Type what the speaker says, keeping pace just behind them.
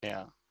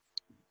Yeah.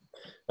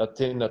 A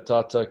tēnā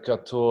tātou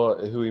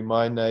katoa e hui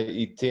mai nei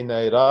I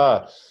tēnei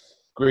rā.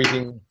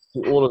 Greetings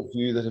to all of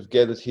you that have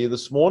gathered here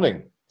this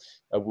morning.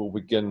 We'll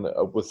begin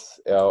with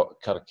our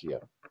karakia.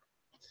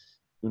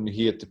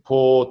 Unihia te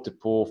pō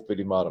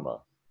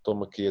whirimarama.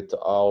 Tomakia te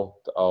ao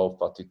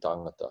whati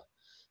tangata.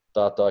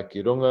 Tātai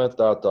ki runga,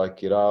 tātai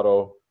ki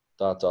raro,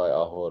 tātai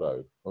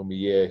ahorau.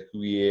 Omi e,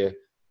 hui e,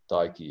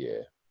 tai ki e.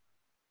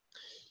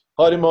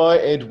 Haere mai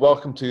and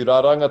welcome to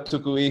Raranga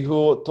Tuku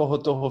Iho Toho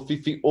Toho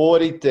Whiwhi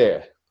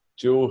Ōrite.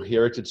 Dual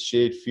Heritage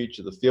Shared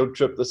Future, the field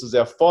trip. This is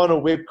our final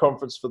web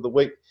conference for the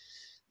week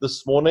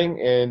this morning,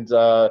 and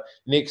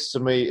next to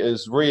me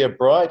is Ria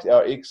Bright,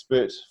 our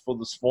expert for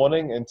this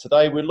morning. And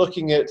today we're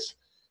looking at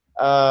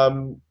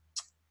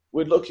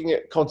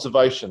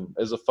conservation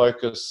as a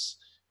focus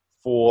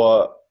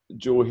for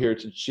Dual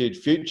Heritage Shared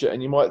Future.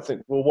 And you might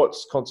think, well,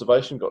 what's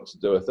conservation got to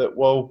do with it?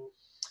 Well,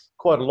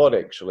 quite a lot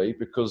actually,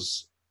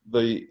 because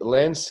the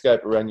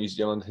landscape around New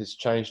Zealand has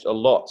changed a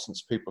lot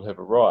since people have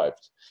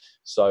arrived.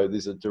 So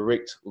there's a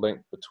direct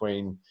link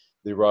between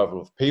the arrival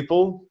of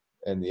people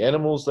and the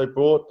animals they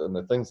brought and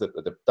the things that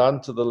they've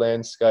done to the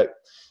landscape.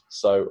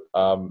 So,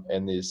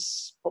 and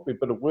there's probably a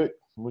bit of work,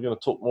 and we're going to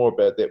talk more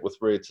about that with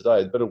Ria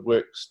today, a bit of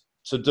work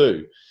to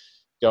do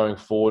going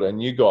forward,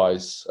 and you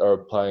guys are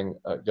going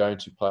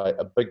to play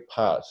a big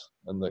part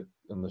in the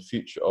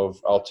future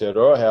of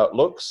Aotearoa, how it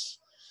looks,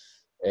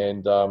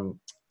 and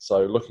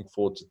so looking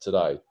forward to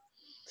today.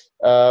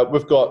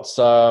 We've got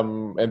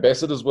some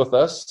ambassadors with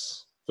us.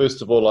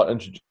 First of all, I'll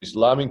introduce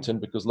Lamington,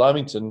 because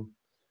Lamington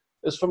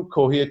is from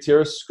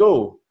Aotearoa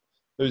School,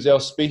 who's our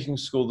speaking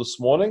school this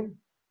morning.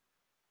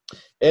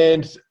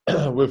 And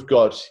we've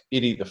got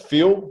Eddie the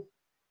Feel,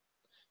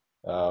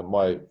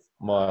 my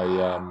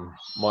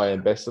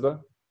ambassador.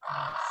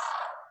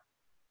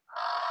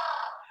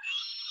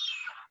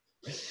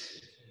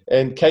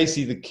 And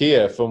Casey the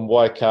Care from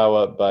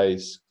Waikawa Bay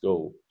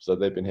School. So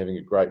they've been having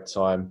a great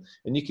time.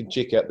 And you can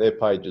check out their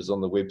pages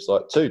on the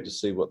website too to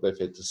see what they've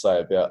had to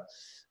say about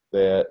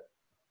their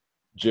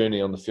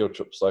journey on the field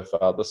trip so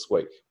far this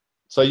week.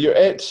 So you're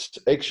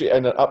actually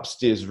in an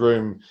upstairs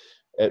room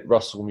at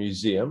Russell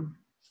Museum.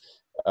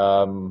 Te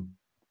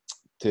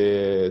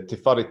whare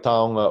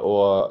taonga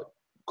o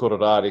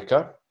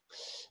Kororareka.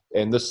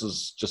 And this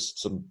is just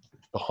some,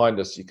 behind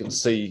us you can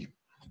see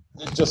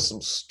just some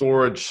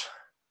storage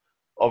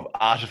of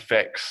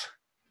artifacts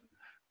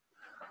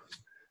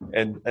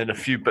and a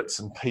few bits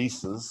and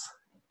pieces.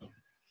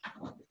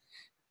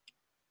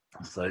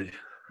 So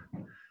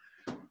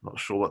not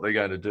sure what they're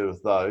going to do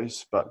with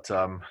those, but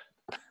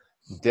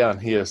down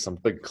here some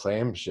big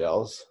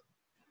clamshells,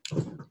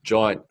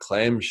 giant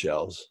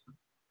clamshells.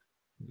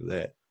 Look at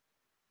that.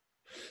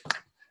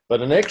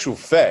 But in actual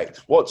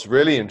fact, what's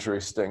really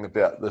interesting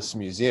about this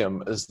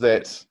museum is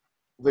that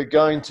they're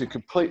going to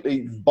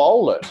completely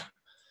bowl it.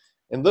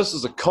 And this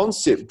is a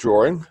concept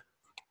drawing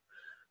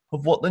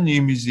of what the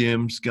new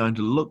museum's going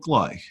to look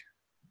like.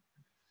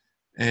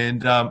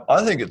 And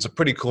I think it's a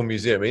pretty cool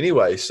museum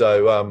anyway,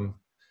 so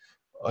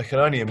I can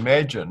only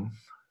imagine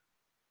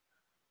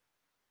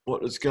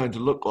what it's going to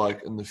look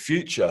like in the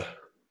future.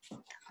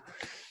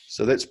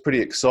 So that's pretty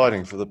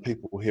exciting for the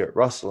people here at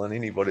Russell and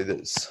anybody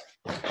that's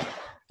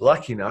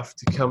lucky enough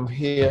to come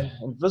here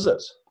and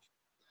visit.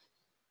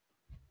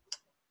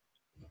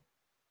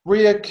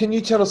 Ria, can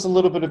you tell us a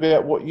little bit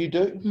about what you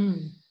do?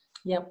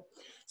 Yep.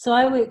 So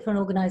I work for an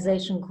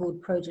organisation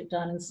called Project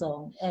Island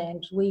Song,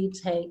 and we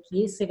take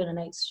Year 7 and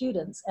 8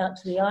 students out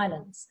to the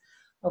islands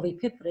of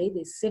Ipipiri.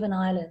 There's 7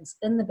 islands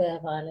in the Bay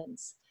of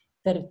Islands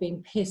that have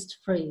been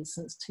pest-free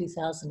since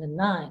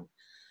 2009.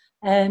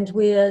 And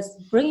we're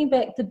bringing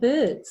back the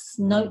birds,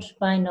 note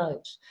by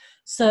note.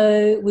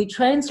 So we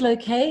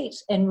translocate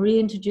and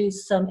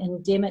reintroduce some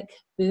endemic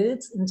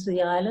birds into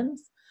the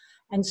islands.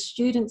 And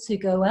students who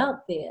go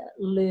out there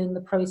learn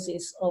the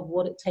process of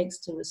what it takes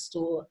to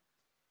restore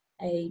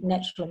a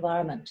natural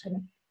environment.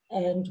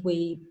 And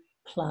we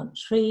plant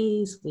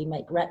trees, we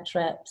make rat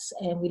traps,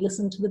 and we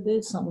listen to the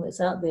bird song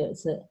that's out there.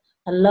 It's a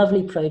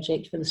lovely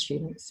project for the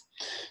students.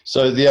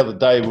 So the other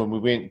day when we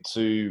went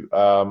to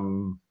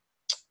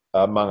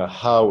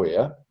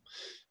Mangahawea,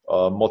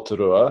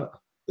 Moturua,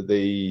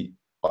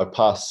 I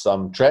passed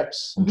some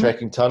traps and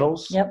tracking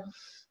tunnels. Yep.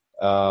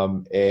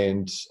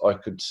 And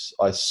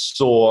I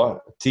saw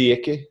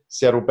Tieke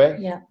saddleback,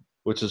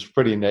 which is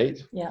pretty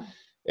neat. Yeah.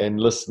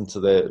 And listened to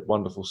that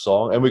wonderful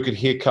song. And we could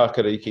hear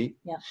kakariki.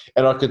 Yeah.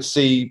 And I could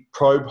see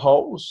probe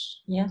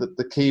holes that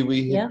the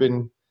kiwi had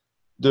been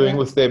doing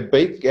with their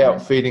beak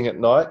out feeding at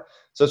night.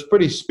 So it's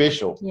pretty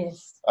special.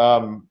 Yes.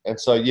 And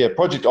so,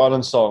 Project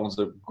Island Song is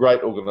a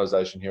great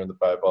organisation here in the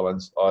Bay of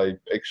Islands. I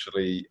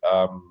actually,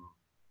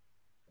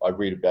 I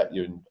read about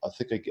you, and I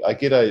think I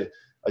get a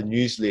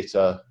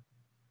newsletter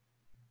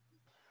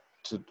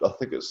I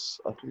think it's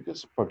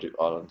a Project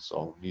Island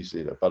Song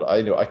newsletter, but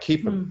I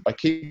keep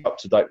up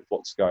to date with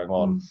what's going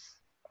on,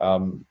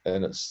 and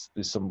there's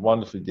some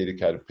wonderfully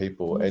dedicated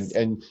people, yes.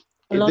 and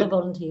A lot of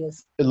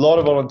volunteers. A lot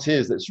of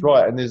volunteers, that's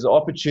right. And there's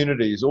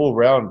opportunities all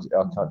around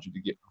our country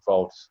to get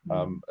involved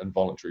in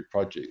voluntary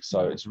projects.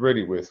 So it's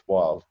really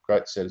worthwhile.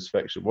 Great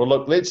satisfaction. Well,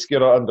 look, let's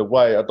get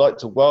underway. I'd like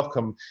to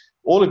welcome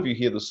all of you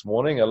here this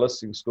morning, our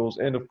listening schools,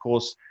 and of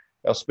course,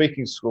 our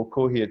speaking school,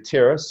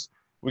 Aotearoa.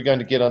 We're going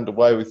to get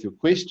underway with your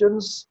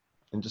questions.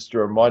 And just a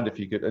reminder, if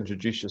you could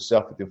introduce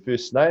yourself with your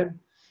first name,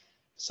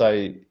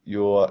 say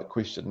your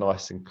question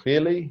nice and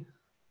clearly.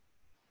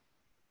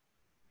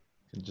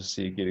 You can just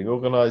see you getting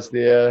organised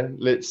there.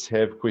 Let's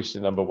have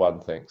question number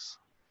 1, thanks.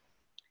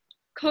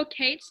 Ko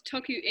Kate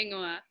Toku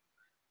Ingoa.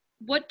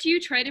 What do you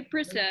try to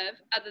preserve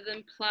other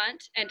than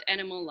plant and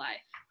animal life?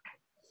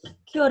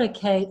 Kia ora,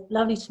 Kate.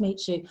 Lovely to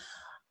meet you.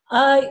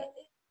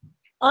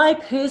 I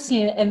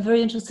personally am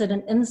very interested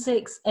in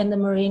insects and the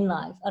marine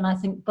life, and I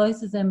think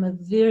both of them are a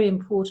very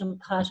important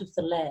part of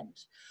the land.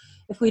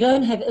 If we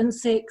don't have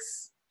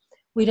insects,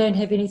 we don't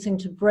have anything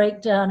to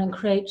break down and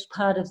create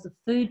part of the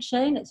food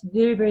chain. It's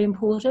very, very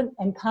important,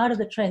 and part of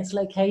the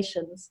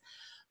translocations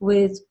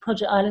with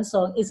Project Island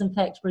Song is in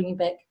fact bringing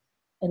back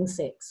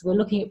insects. We're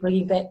looking at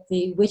bringing back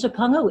the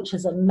wetapanga, which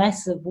is a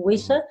massive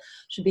weta.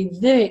 Should be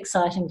very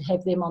exciting to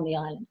have them on the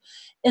island.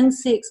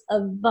 Insects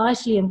are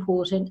vitally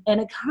important and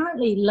are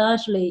currently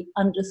largely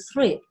under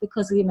threat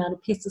because of the amount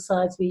of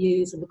pesticides we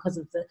use and because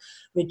of the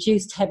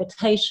reduced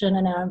habitation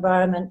in our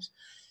environment.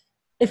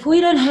 If we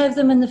don't have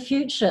them in the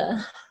future,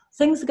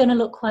 things are going to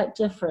look quite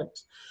different.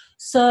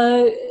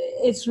 So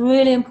it's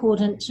really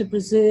important to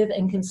preserve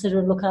and consider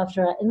and look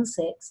after our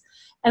insects.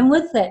 And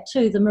with that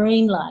too, the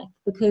marine life,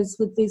 because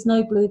there's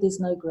no blue, there's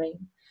no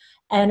green.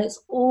 And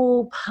it's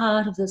all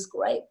part of this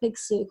great big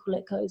circle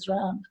that goes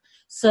round.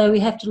 So we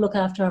have to look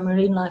after our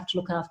marine life to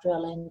look after our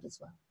land as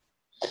well.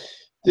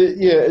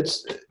 Yeah,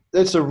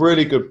 that's a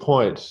really good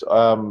point.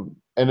 And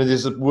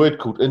there's a word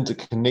called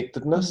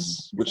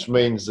interconnectedness, which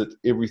means that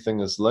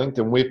everything is linked,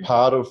 and we're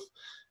part of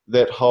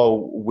that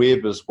whole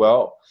web as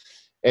well.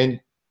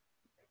 And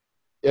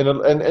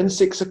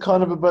insects are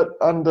kind of a bit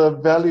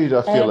undervalued,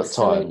 I feel, at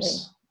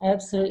times.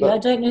 Absolutely. But I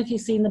don't know if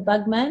you've seen the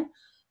bug man.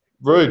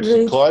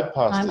 Rude, Clyde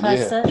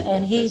passed it,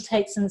 and he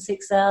takes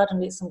insects out and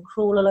lets them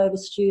crawl all over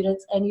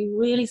students, and you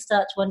really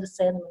start to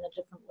understand them in a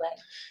different way.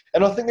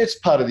 And I think that's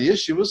part of the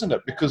issue, isn't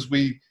it? Because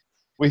we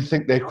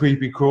think they're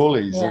creepy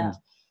crawlies. Yeah,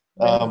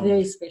 and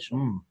very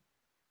special.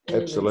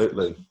 Very,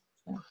 absolutely. Very special.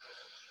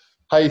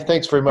 Yeah. Hey,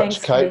 thanks very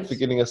much, Kate, for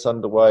getting us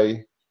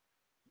underway.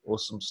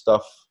 Awesome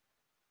stuff.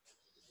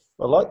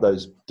 I like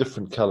those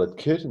different coloured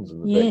curtains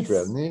in the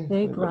background there.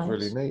 Very they bright.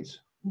 Look really neat.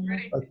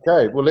 Right.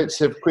 Okay, well, let's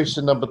have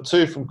question number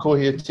 2 from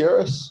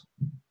Aotearoa.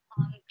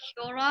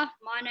 Kia ora,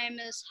 my name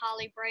is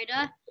Harley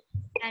Brader,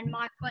 and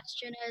my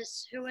question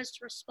is, who is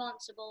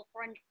responsible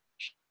for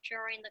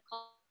ensuring the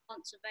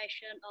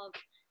conservation of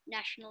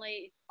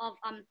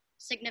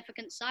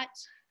significant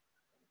sites?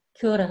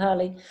 Kia ora,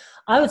 Harley.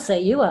 I would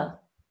say you are.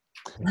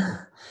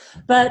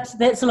 But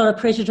that's a lot of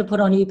pressure to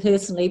put on you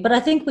personally, but I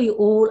think we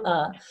all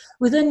are.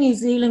 Within New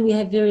Zealand, we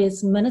have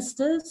various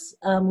ministers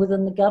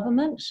within the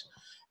government.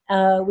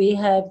 We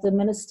have the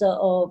Minister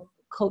of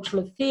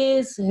Cultural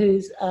Affairs,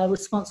 who's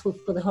responsible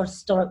for the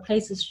Historic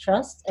Places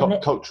Trust.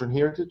 Culture and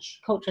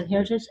Heritage. Culture and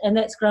Heritage, and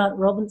that's Grant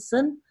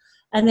Robinson.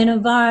 And then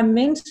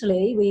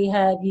environmentally, we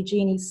have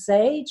Eugenie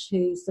Sage,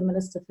 who's the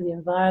Minister for the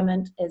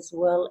Environment, as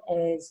well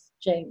as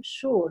James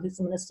Shaw, who's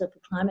the Minister for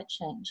Climate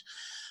Change.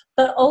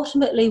 But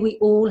ultimately, we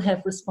all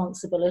have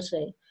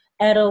responsibility,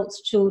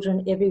 adults,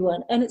 children,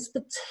 everyone. And it's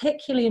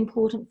particularly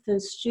important for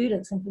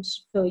students and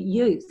for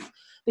youth,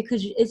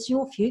 because it's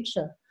your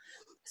future.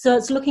 So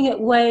it's looking at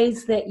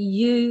ways that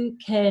you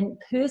can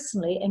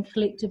personally and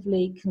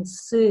collectively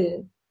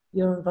conserve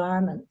your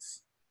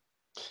environments.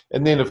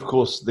 And then, of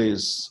course,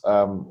 there's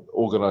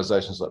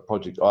organisations like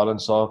Project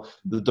Island Song,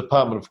 the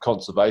Department of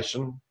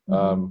Conservation,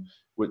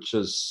 which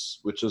is,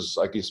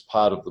 I guess,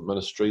 part of the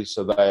ministry.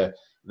 So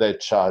they're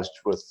charged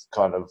with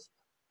kind of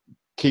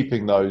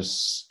keeping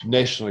those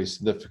nationally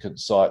significant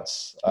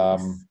sites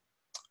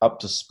up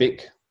to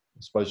spec,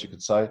 I suppose you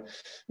could say.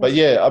 But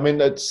yeah, I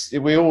mean,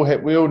 we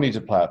all need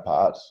to play a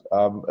part.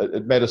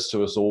 It matters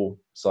to us all.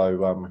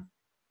 So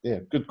yeah,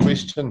 good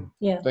question.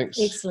 Yeah, thanks.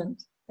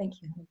 Excellent.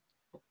 Thank you.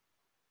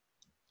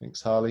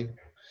 Thanks, Harley.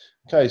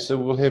 Okay, so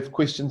we'll have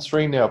question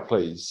 3 now,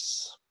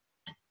 please.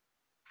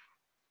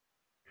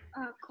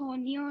 Ko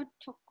Nio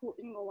Toku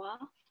Ingoa,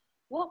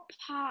 what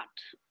part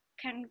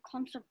can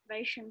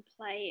conservation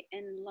play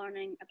in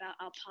learning about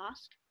our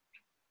past?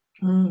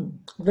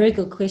 Very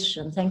good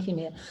question. Thank you,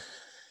 Nia.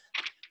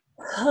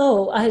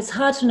 Oh, it's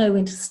hard to know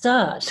when to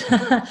start.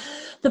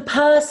 The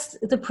past,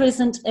 the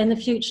present, and the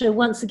future,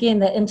 once again,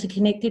 that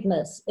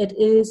interconnectedness, it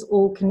is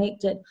all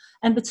connected.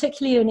 And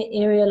particularly in an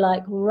area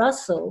like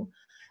Russell,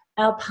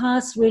 our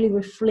past really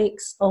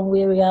reflects on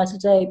where we are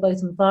today,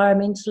 both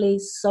environmentally,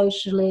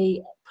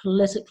 socially,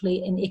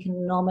 politically, and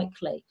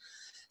economically.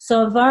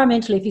 So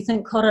environmentally, if you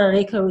think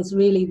Kororareka was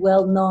really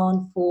well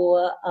known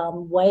for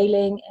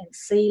whaling and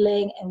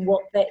sealing and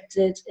what that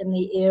did in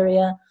the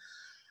area,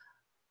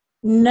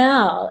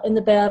 now in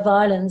the Bay of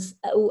Islands,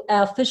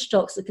 our fish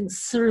stocks are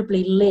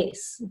considerably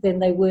less than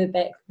they were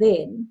back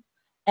then,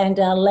 and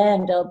our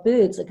land, our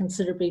birds are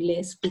considerably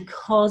less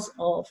because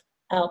of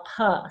our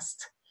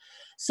past.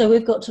 So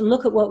we've got to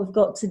look at what we've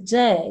got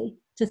today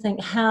to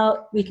think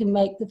how we can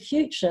make the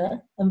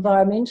future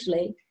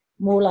environmentally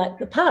more like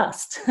the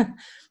past.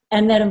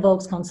 And that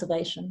involves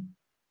conservation.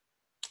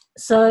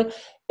 So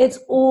it's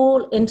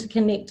all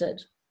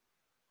interconnected.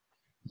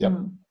 Yep.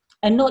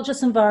 And not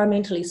just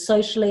environmentally,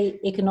 socially,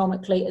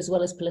 economically, as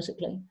well as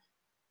politically.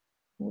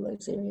 All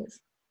those areas.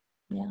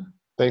 Yeah.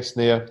 Thanks,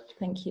 Nia.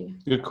 Thank you.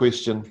 Good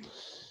question.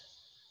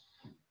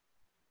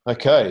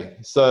 Okay,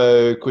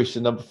 so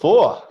question number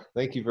 4.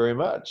 Thank you very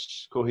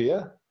much. Ko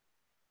here.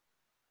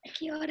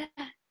 Kia ora,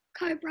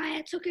 ko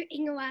Braia tuku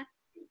ingoa.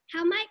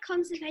 How might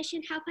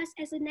conservation help us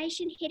as a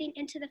nation heading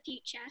into the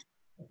future?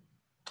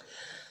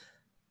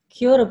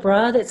 Kia ora,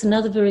 Bra. That's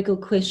another very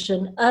good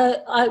question.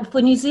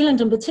 For New Zealand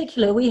in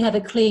particular, we have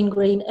a clean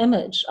green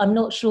image. I'm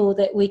not sure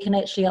that we can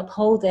actually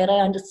uphold that. I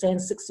understand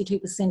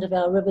 62% of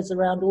our rivers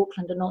around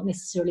Auckland are not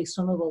necessarily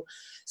swimmable.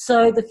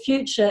 So the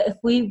future, if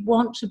we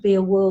want to be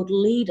a world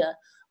leader,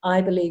 I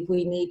believe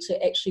we need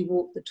to actually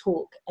walk the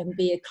talk and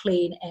be a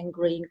clean and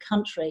green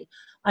country.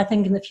 I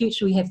think in the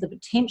future we have the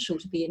potential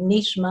to be a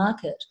niche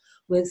market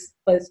with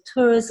both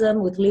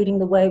tourism, with leading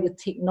the way with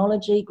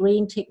technology,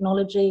 green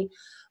technology,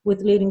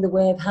 with leading the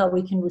way of how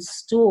we can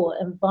restore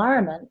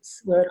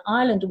environments. We're an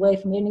island away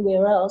from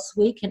anywhere else.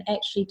 We can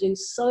actually do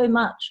so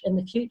much in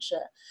the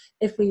future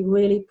if we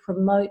really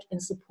promote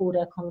and support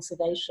our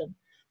conservation.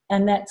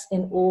 And that's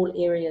in all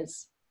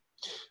areas.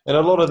 And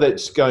a lot of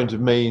that's going to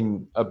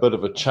mean a bit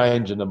of a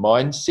change in the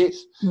mindset.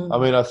 I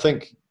mean, I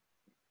think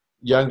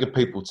younger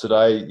people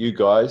today, you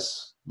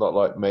guys, not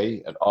like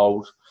me and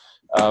old,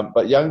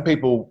 but young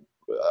people,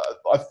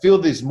 I feel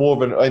there's more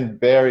of and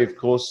Barry, of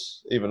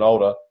course, even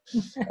older,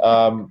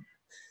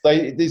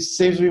 there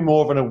seems to be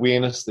more of an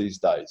awareness these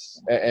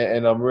days.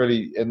 And I'm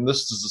really, and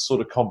this is the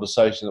sort of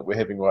conversation that we're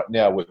having right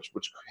now, which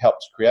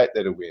helps create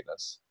that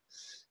awareness.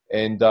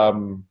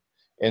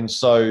 And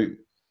so,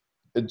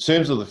 in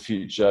terms of the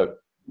future,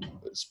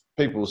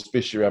 people,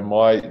 especially around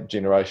my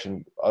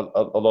generation, a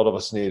lot of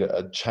us need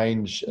a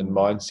change in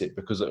mindset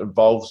because it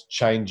involves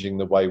changing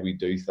the way we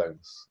do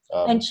things.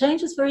 And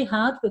change is very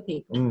hard for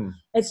people.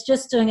 It's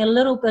just doing a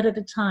little bit at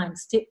a time,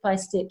 step by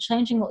step,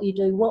 changing what you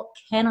do. What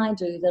can I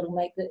do that'll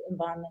make the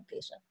environment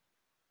better?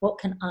 What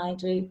can I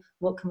do?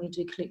 What can we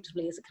do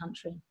collectively as a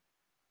country?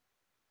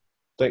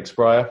 Thanks,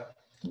 Braia.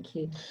 Thank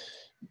you.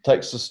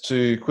 Takes us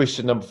to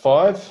question number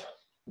 5.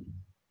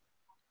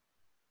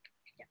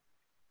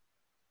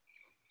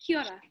 Kia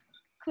ora,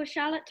 ko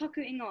Charlotte toku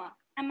ingoa.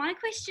 And my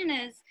question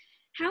is,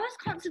 how has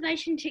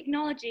conservation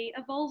technology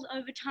evolved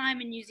over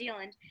time in New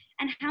Zealand,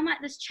 and how might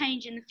this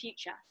change in the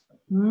future?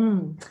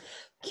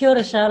 Kia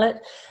ora, Charlotte.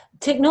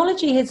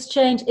 Technology has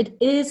changed. It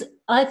is,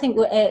 I think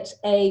we're at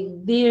a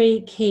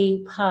very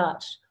key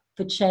part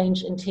for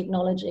change in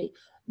technology,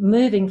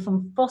 moving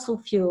from fossil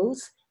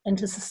fuels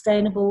into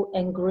sustainable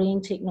and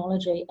green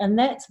technology. And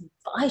that's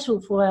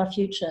vital for our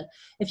future.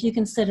 If you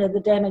consider the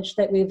damage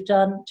that we've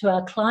done to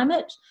our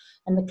climate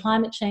and the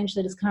climate change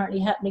that is currently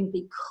happening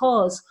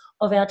because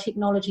of our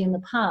technology in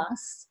the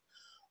past,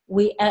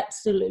 we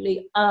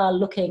absolutely are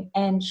looking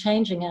and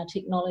changing our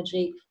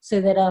technology so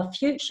that our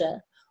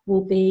future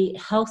will be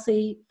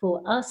healthy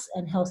for us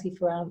and healthy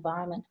for our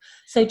environment.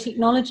 So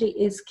technology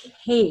is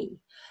key.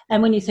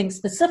 And when you think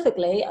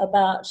specifically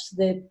about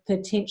the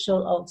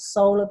potential of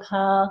solar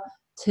power,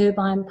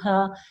 turbine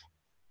power,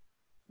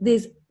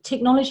 there's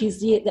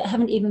technologies yet that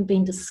haven't even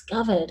been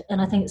discovered. And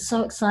I think it's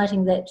so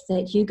exciting that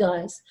you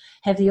guys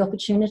have the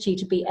opportunity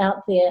to be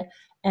out there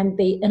and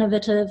be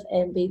innovative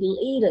and be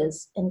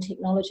leaders in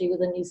technology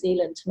within New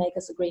Zealand to make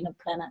us a greener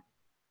planet.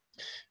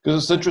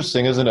 Because it's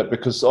interesting, isn't it?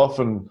 Because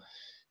often,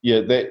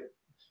 that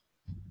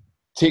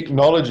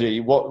technology,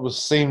 what was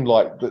seemed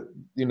like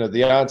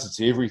the answer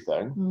to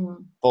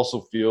everything,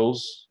 fossil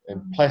fuels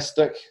and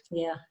plastic,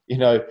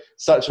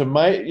 such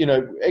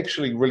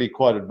actually really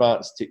quite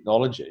advanced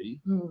technology,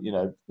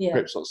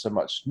 perhaps not so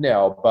much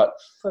now, but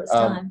for its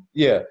time.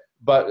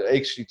 But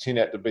actually turned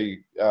out to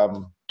be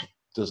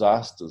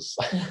disasters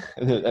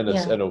in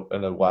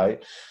a way.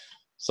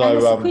 So and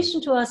it's a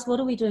question to ask, what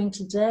are we doing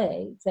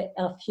today that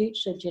our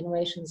future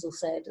generations will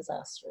say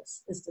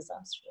is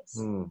disastrous?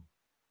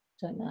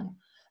 Don't know.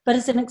 But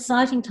it's an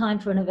exciting time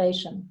for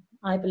innovation,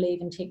 I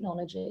believe, in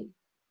technology.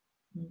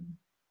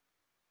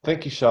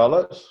 Thank you,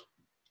 Charlotte.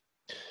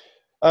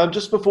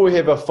 Just before we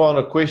have our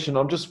final question,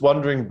 I'm just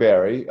wondering,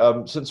 Barry,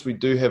 since we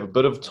do have a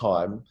bit of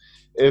time,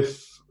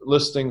 if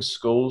listening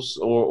schools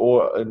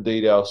or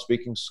indeed our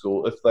speaking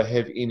school, if they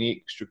have any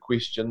extra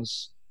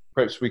questions,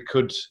 perhaps we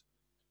could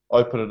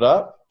open it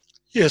up.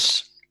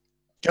 Yes.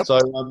 Yep. So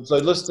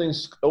listening,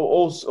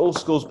 all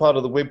schools part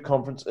of the web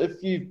conference,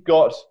 if you've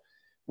got,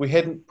 we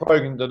hadn't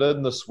programmed it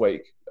in this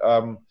week,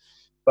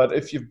 but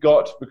if you've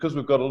got, because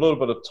we've got a little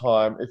bit of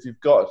time, if you've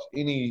got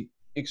any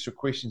extra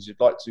questions you'd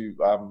like to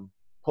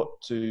put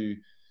to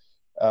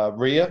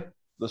Ria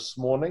this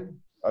morning,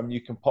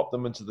 you can pop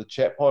them into the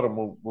chat pod, and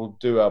we'll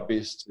do our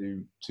best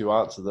to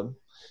answer them.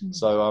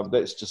 So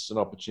that's just an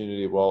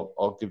opportunity. Well,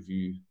 I'll give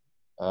you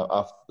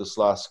after this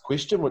last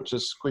question, which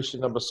is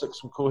question number 6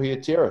 from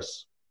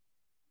Aotearoa.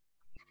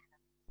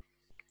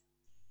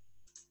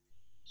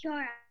 Kia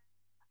ora.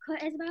 Ko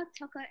Isabel,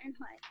 Toko, and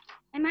Hoi.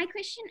 And my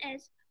question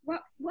is,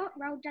 what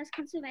role does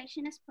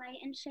conservationists play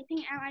in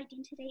shaping our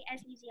identity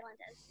as New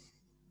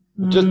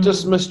Zealanders?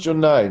 Just missed your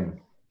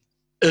name.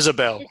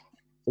 Isabel.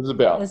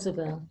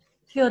 Isabel.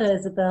 Kia ora,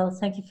 Isabel.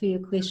 Thank you for your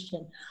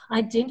question.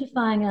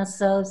 Identifying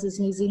ourselves as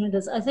New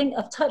Zealanders, I think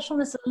I've touched on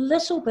this a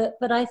little bit,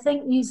 but I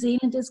think New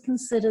Zealanders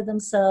consider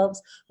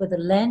themselves, we're the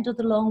land of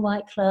the long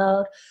white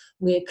cloud,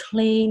 we're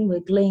clean, we're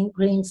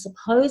green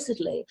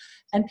supposedly,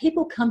 and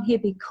people come here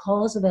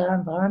because of our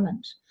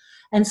environment.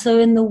 And so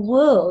in the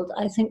world,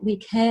 I think we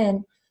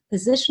can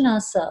position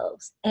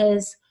ourselves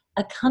as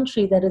a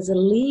country that is a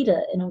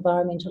leader in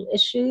environmental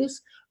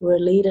issues, we're a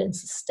leader in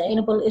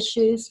sustainable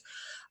issues.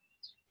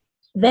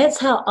 That's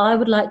how I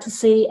would like to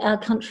see our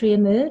country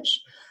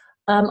emerge.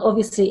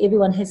 Obviously,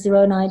 everyone has their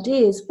own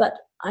ideas, but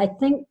I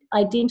think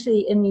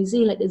identity in New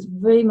Zealand is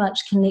very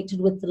much connected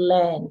with the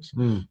land.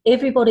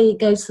 Everybody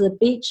goes to the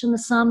beach in the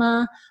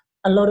summer.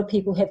 A lot of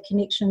people have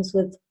connections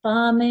with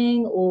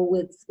farming or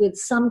with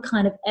some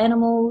kind of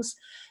animals.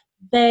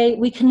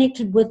 We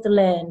connected with the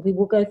land. We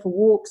will go for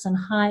walks and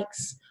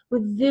hikes. We're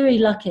very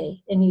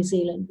lucky in New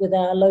Zealand with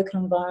our local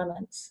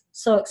environments,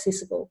 so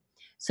accessible.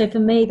 So for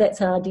me,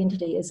 that's our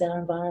identity, is our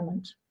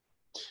environment.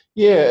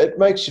 Yeah, it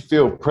makes you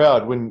feel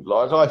proud when,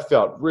 like, I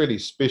felt really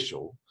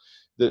special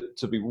that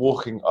to be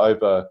walking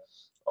over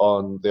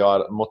on the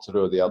island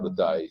Aotearoa the other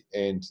day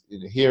and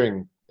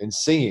hearing and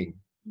seeing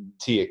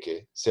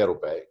tieke,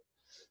 saddleback,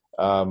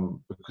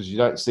 because you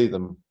don't see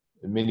them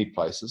in many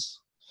places.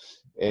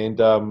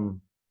 And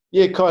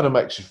it kind of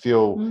makes you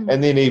feel,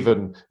 and then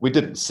even, we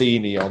didn't see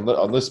any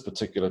on this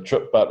particular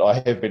trip, but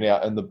I have been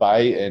out in the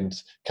bay and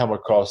come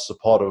across a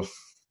pod of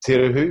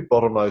terehu,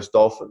 bottlenose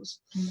dolphins.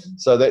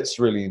 So that's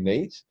really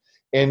neat.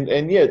 And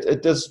yeah,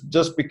 it does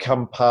just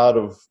become part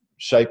of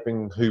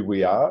shaping who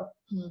we are.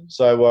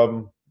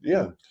 So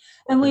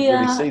and we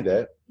really see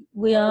that.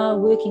 We are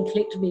working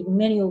collectively with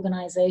many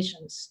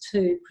organisations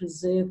to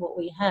preserve what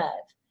we have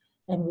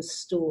and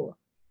restore,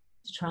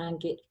 to try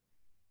and get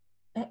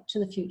back to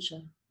the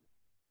future.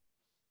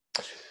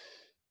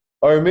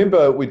 I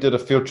remember we did a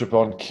field trip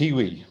on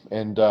Kiwi,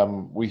 and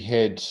we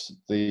had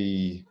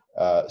the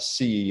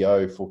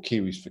CEO for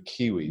Kiwis for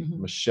Kiwi,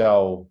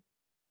 Michelle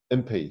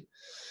Impey,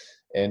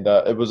 and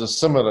it was a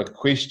similar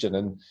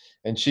question,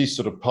 and she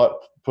sort of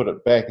put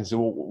it back and said,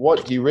 well,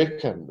 what do you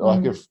reckon?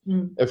 Like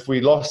if we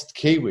lost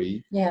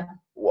Kiwi,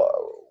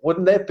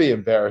 wouldn't that be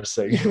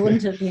embarrassing?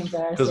 Wouldn't it be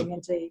embarrassing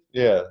indeed?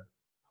 Yeah.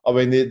 I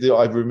mean,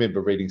 I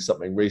remember reading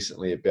something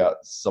recently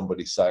about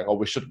somebody saying, "Oh,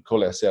 we shouldn't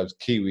call ourselves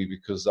Kiwi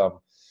because,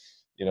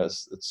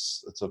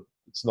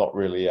 it's not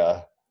really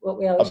what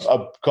we are.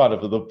 Kind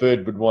of the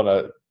bird would want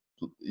to,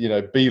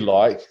 be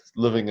like,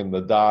 living in the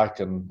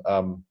dark and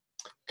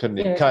can't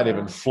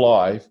even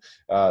fly,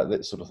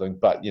 that sort of thing."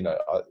 But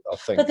I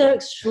think. But they're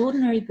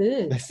extraordinary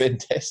birds. They're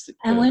fantastic.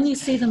 And birds. when you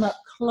see them up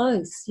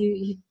close,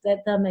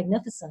 they're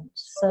magnificent.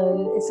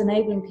 So it's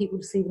enabling people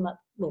to see them up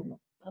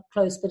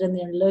close, but in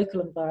their local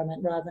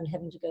environment rather than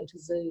having to go to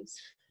zoos.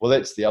 Well,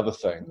 that's the other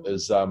thing,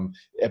 is a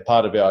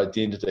part of our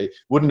identity.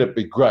 Wouldn't it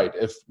be great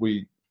if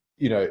we,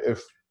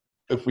 if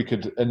we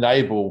could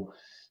enable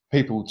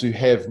people to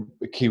have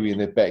a kiwi in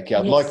their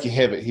backyard, like you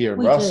have it here in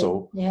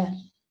Russell? Do. Yeah.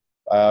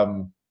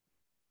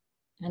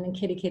 And in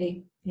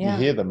Kitty. Yeah.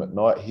 You hear them at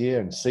night here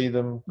and see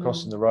them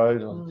crossing the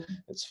road.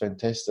 It's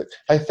fantastic.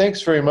 Hey,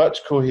 thanks very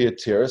much,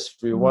 Aotearoa,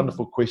 for your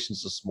wonderful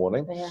questions this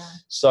morning. Yeah.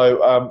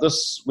 So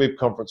this web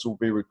conference will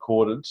be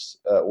recorded,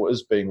 or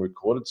is being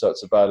recorded, so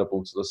it's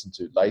available to listen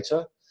to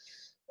later.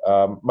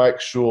 Make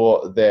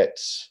sure that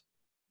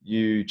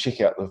you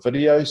check out the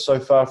videos so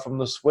far from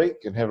this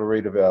week and have a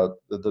read of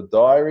the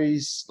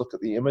diaries, look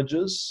at the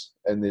images,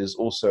 and there's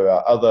also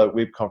our other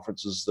web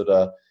conferences that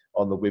are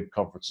on the web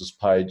conferences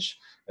page.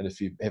 And if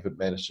you haven't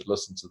managed to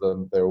listen to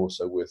them, they're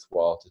also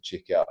worthwhile to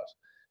check out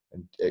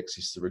and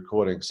access the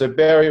recording. So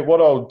Barry, what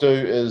I'll do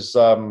is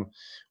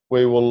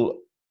we will.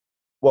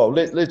 Well,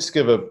 let's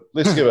give a.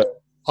 What's that?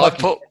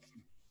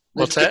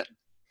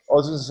 I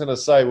was just going to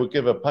say we'll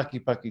give a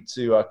paki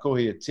to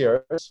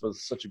Aotearoa for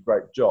such a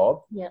great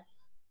job. Yeah.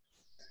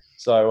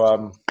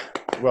 So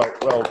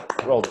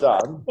well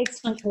done.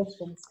 Excellent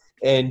questions.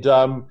 And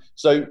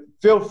so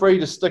feel free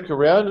to stick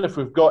around if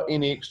we've got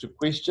any extra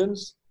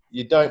questions.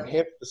 You don't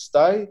have to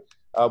stay.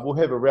 We'll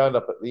have a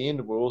roundup at the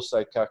end. We'll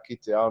also ka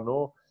kite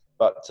anō.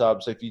 But so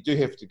if you do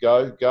have to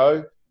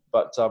go.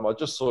 But I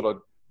just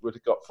thought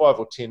we've got 5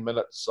 or 10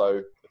 minutes.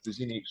 So if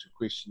there's any extra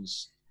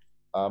questions,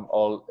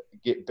 I'll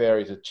get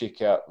Barry to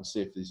check out and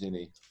see if there's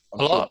any.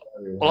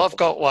 I've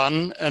got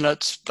one, and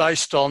it's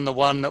based on the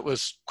one that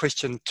was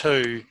question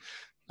 2.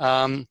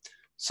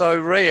 So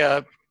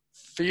Ria,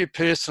 for you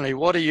personally,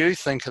 what do you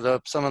think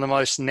are some of the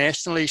most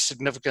nationally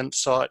significant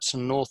sites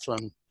in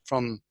Northland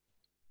from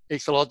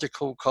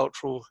ecological,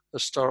 cultural,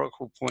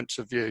 historical points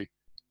of view?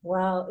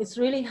 Wow, it's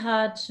really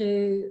hard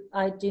to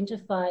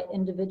identify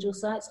individual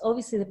sites.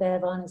 Obviously the Bay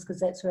of Islands, because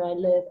that's where I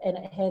live, and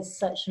it has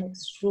such an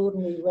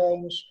extraordinary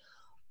range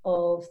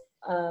of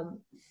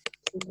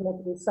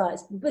ecological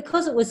sites.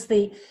 Because it was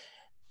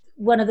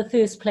one of the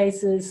first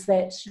places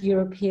that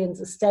Europeans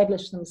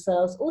established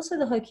themselves, also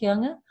the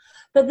Hokianga.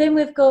 But then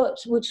we've got,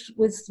 which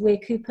was where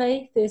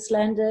Kupe first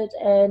landed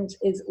and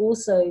is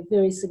also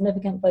very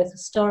significant both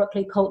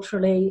historically,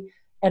 culturally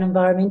and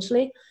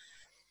environmentally.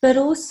 But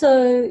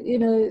also, you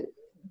know,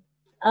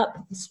 up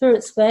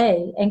Spirits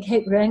Bay and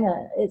Cape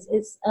Ranga,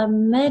 it's a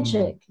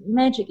magic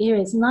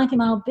area. It's 90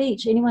 Mile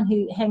Beach. Anyone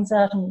who hangs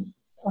out on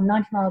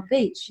 90 Mile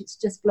Beach, it's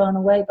just blown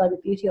away by the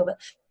beauty of it.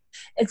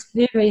 It's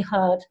very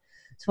hard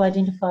to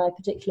identify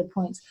particular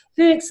points.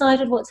 Very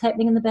excited what's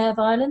happening in the Bay of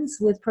Islands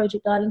with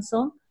Project Island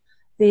Song.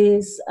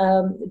 There's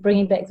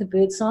bringing back the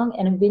bird song,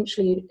 and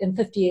eventually in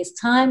 50 years'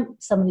 time,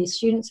 some of these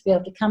students will be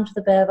able to come to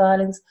the Bay of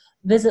Islands,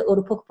 visit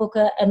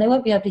Oropukapuka, and they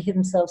won't be able to hear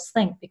themselves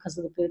think because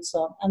of the bird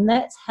song. And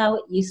that's how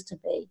it used to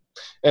be.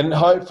 And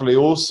hopefully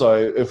also,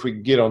 if we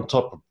get on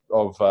top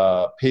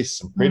of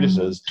pests and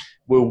predators,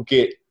 we'll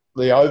get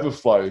the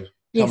overflow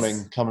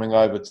coming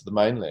over to the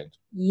mainland.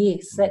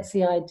 Yes, that's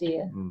the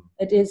idea.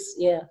 It is,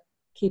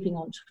 keeping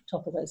on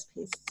top of those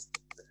pests.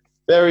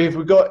 Barry, have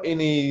we got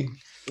any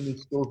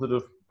schools that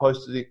have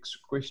posted extra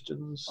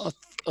questions?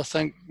 I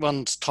think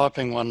one's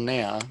typing one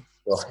now.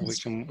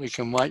 So we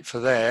can wait for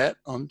that.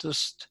 I'm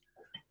just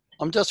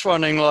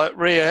wondering, like,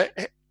 Ria,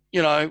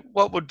 you know,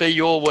 what would be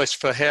your wish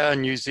for how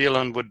New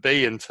Zealand would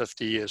be in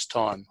 50 years'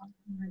 time? Oh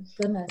my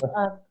goodness,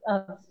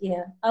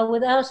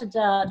 without a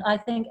doubt, I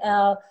think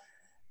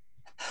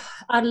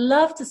I'd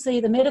love to see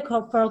the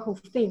metaphorical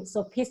fence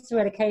of pest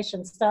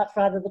eradication start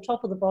from either the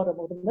top or the bottom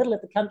or the middle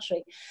of the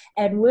country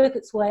and work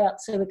its way up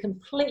so we're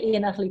completely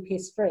and utterly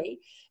pest-free.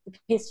 The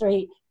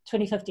pest-free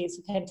 2050 is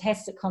a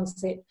fantastic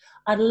concept.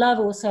 I'd love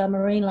also our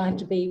marine life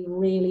to be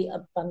really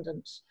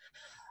abundant.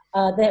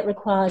 That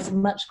requires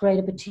much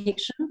greater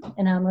protection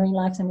in our marine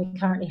life than we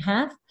currently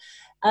have.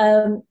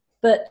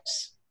 But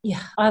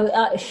yeah, I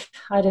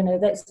don't know,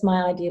 that's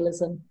my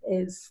idealism,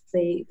 is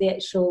the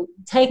actual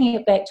taking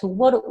it back to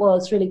what it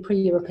was really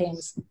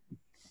pre-Europeans.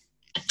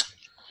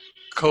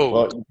 Cool.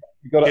 Well,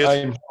 you've got to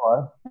aim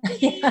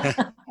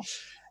high.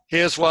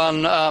 Here's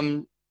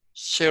one.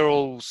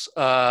 Cheryl's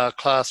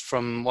class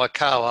from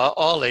Waikawa,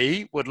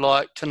 Ollie, would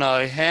like to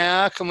know,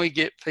 how can we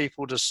get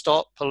people to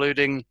stop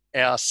polluting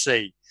our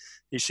sea?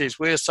 He says,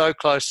 we're so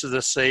close to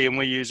the sea and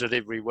we use it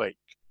every week.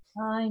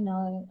 I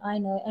know,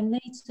 and me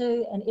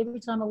too. And every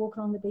time I walk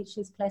along the beach,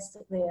 there's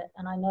plastic there.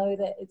 And I know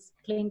that it's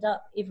cleaned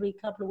up every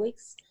couple of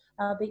weeks.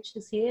 Our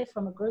beaches here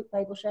from a group,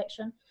 Bay Bush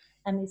Action,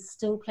 and there's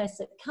still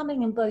plastic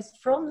coming in both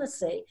from the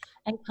sea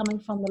and coming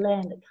from the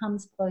land. It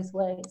comes both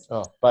ways.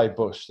 Oh, Bay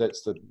Bush,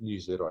 that's the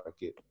newsletter I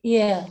get.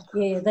 Yeah,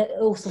 that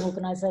awesome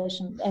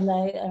organisation, and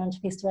they are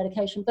into pest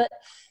eradication. But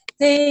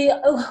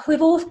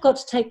we've all got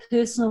to take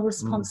personal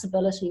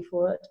responsibility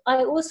for it.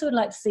 I also would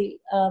like to see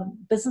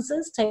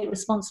businesses take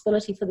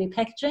responsibility for their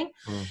packaging,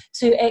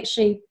 to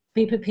actually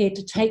be prepared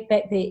to take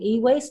back their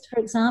e-waste, for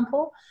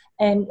example,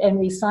 and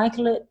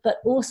recycle it, but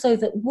also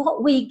that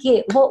what we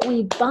get, what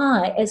we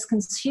buy as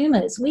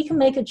consumers, we can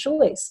make a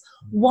choice.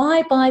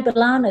 Why buy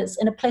bananas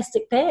in a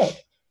plastic bag?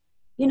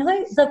 You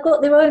know, they've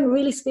got their own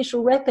really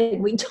special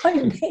wrapping. We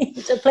don't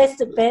need a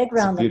plastic bag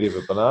around them. It's the beauty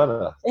of a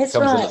banana. That's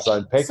Comes right. in its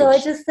own package. So I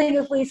just think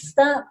if we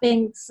start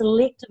being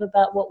selective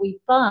about what we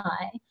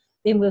buy,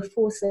 then we're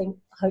forcing,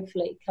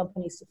 hopefully,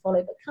 companies to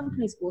follow. But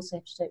companies also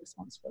have to take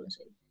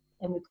responsibility,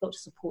 and we've got to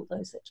support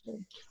those that do.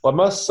 I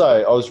must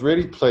say, I was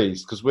really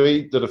pleased because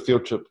we did a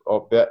field trip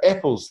about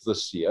apples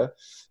this year,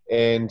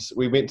 and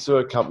we went to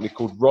a company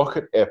called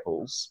Rocket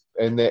Apples,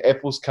 and their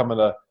apples come in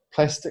a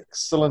plastic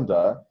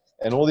cylinder,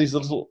 and all these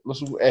little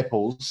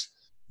apples,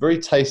 very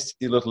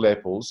tasty little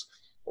apples,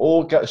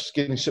 all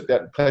getting shipped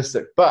out in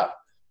plastic. But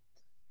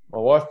my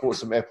wife bought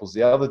some apples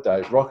the other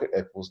day, Rocket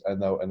apples,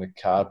 and they were in a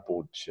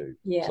cardboard tube.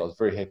 Yeah. So I was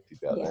very happy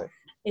about that.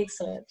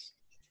 Excellent.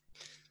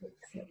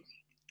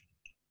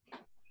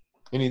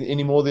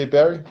 Any more there,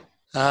 Barry?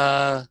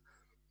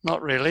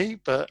 Not really,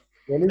 but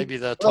maybe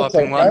they're Well,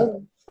 typing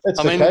one. It's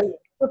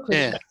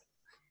okay.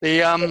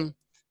 Yeah.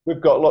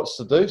 We've got lots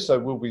to do, so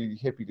we'll be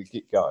happy to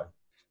get going.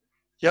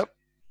 Yep.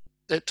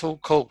 That's all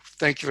cool.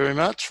 Thank you very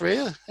much,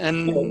 Ria.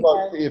 And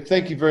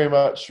thank you very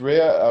much,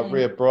 Ria.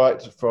 Ria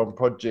Bright from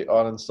Project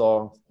Island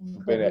Song,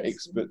 being our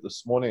expert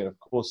this morning. And of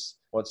course,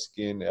 once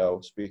again,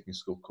 our speaking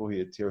school,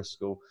 Aotearoa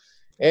School.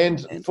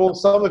 And for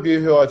some of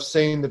you who I've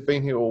seen, they've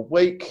been here all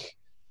week.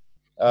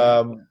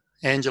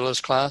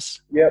 Angela's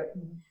class. Yep.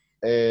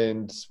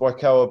 And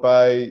Waikawa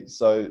Bay.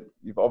 So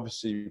you've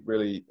obviously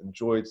really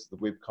enjoyed the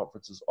web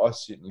conferences. I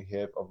certainly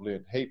have. I've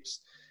learned heaps.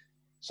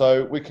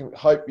 So we can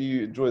hope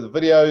you enjoy the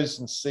videos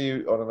and see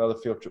you on another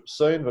field trip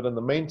soon. But in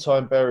the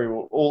meantime, Barry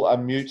will all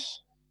unmute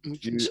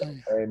you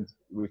and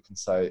we can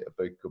say a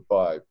big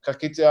goodbye. Ka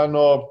kite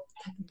anō.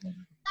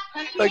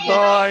 Big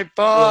bye.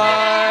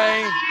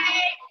 Bye.